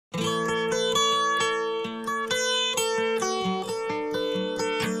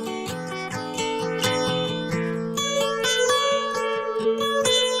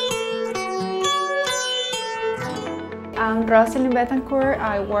Roselyn Bethencourt.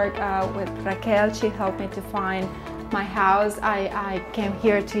 I work with Raquel. She helped me to find my house. I came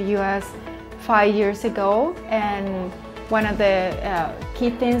here to US 5 years ago, and one of the key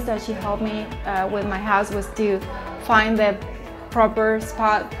things that she helped me with my house was to find the proper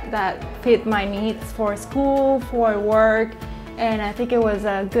spot that fit my needs for school, for work, and I think it was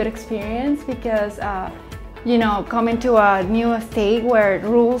a good experience because you know, coming to a new state where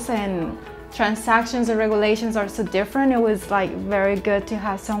rules and transactions and regulations are so different, it was like very good to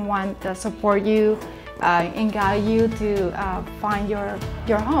have someone to support you and guide you to find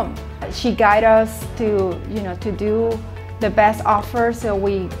your home. She guided us to, you know, to do the best offer, so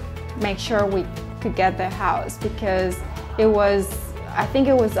we make sure we could get the house, because it was, I think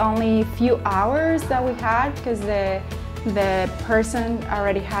it was only a few hours that we had, because the person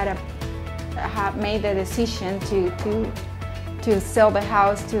already had made the decision to sell the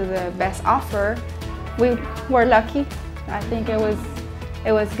house to the best offer. We were lucky. I think it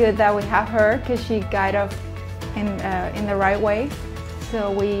was good that we have her, because she guided us in the right way,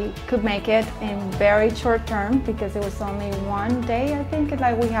 so we could make it in very short term, because it was only one day, I think,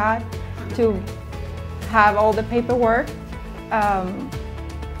 like we had to have all the paperwork.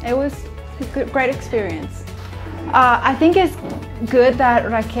 It was a great experience. I think it's good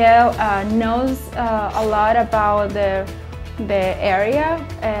that Raquel knows a lot about the area.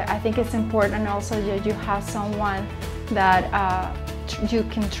 I think it's important also that you have someone that you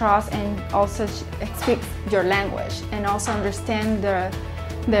can trust and also speaks your language, and also understand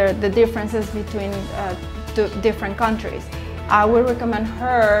the differences between different countries. I would recommend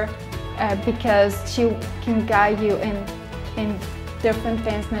her because she can guide you in different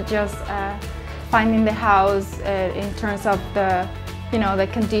things, not just finding the house in terms of the, you know, the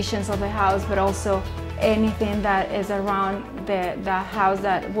conditions of the house, but also anything that is around the house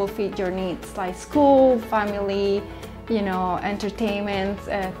that will fit your needs, like school, family, you know, entertainment,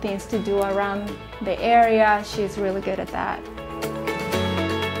 things to do around the area. She's really good at that.